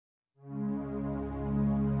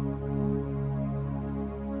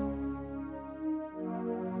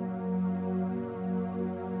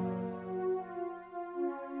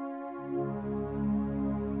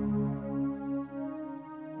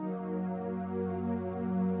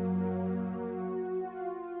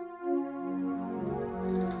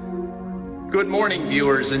Good morning,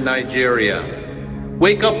 viewers in Nigeria.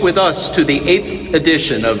 Wake up with us to the 8th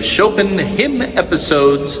edition of CHOPiN hymn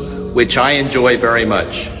episodes, which I enjoy very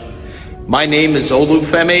much. My name is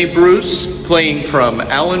Olufemi Bruce, playing from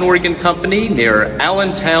Allen Organ Company near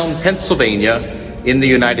Allentown, Pennsylvania, in the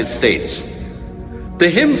United States. The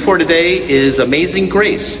hymn for today is Amazing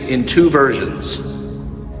Grace in 2 versions.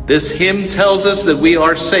 This hymn tells us that we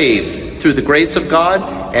are saved through the grace of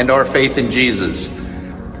God and our faith in Jesus.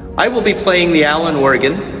 I will be playing the Allen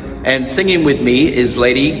organ, and singing with me is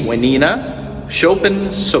Lady Wanyinna,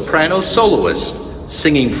 CHOPiN soprano soloist,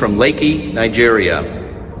 singing from Lekki, Nigeria.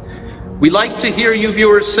 We like to hear you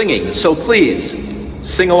viewers singing, so please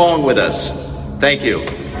sing along with us. Thank you.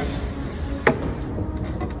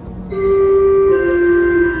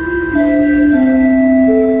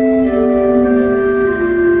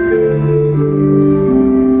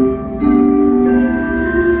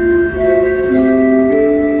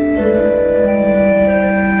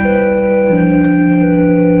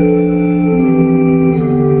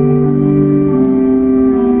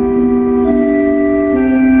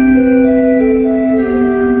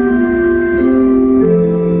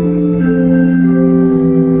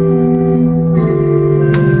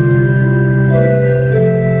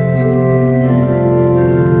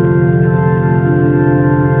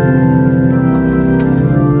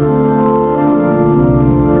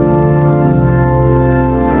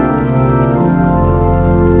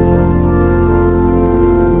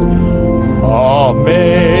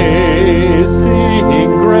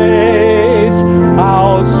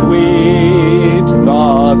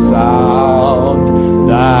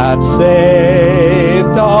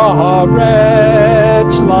 Saved a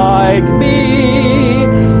wretch like me.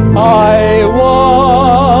 I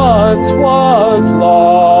once was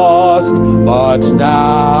lost, but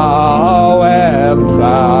now am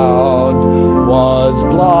found. Was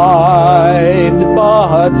blind,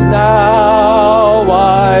 but now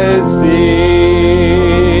I see.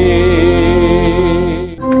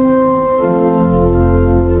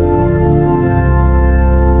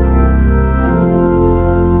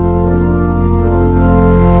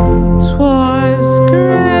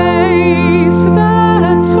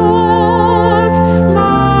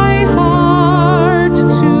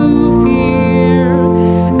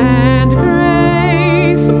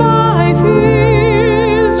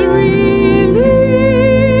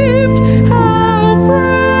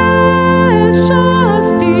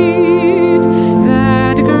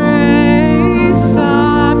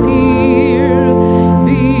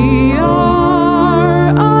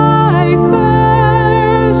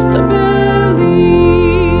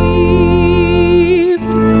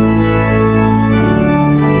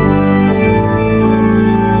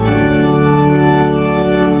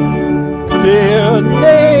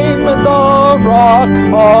 Name the rock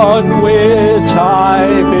on which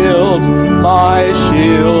I build my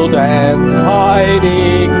shield and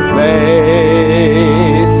hiding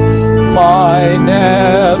place, my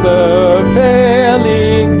never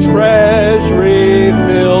failing treasury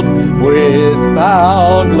filled with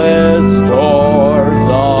boundless stores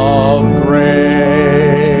of grace.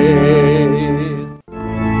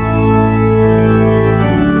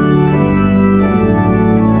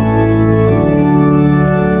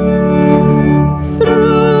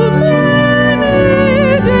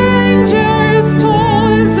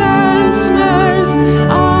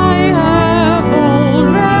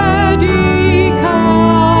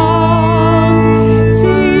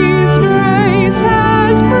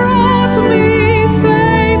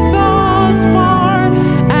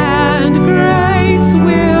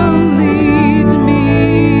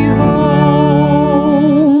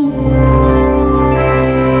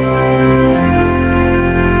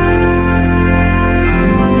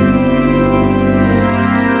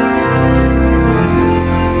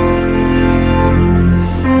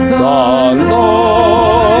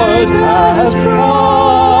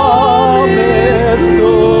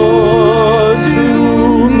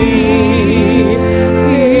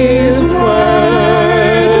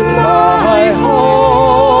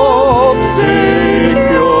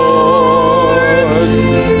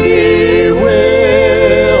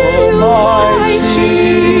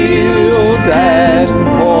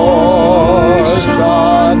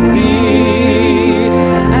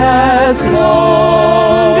 As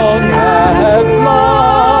long as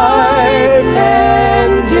life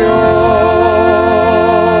endures.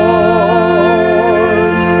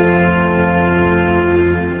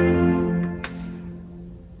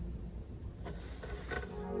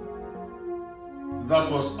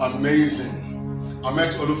 That was amazing. I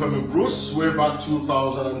met Olufemi with Bruce way back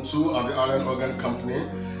 2002 at the Allen Organ Company,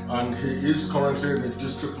 and he is currently the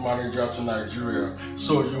district manager to Nigeria.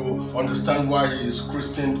 So you understand why he is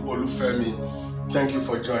christened Olufemi. Thank you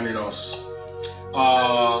for joining us.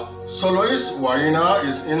 Soloist Wanyinna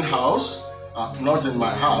is in-house, not in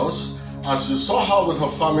my house, as you saw her with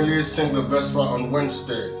her family sing the Vesper on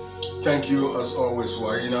Wednesday. Thank you as always,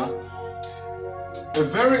 Wanyinna. A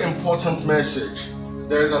very important message.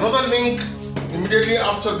 There is another link immediately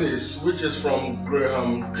after this, which is from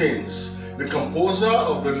Graham Danes, the composer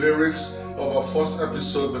of the lyrics of our first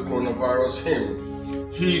episode, the Coronavirus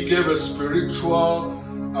Hymn. He gave a spiritual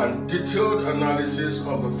and detailed analysis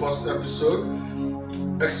of the first episode,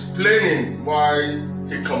 explaining why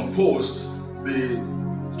he composed the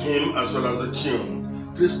hymn as well as the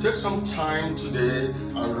tune. Please take some time today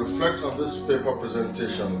and reflect on this paper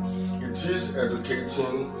presentation. It is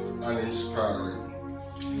educating and inspiring.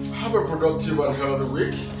 Have a productive and healthy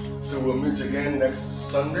week. So we'll meet again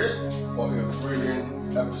next Sunday for a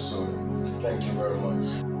thrilling episode. Thank you very much.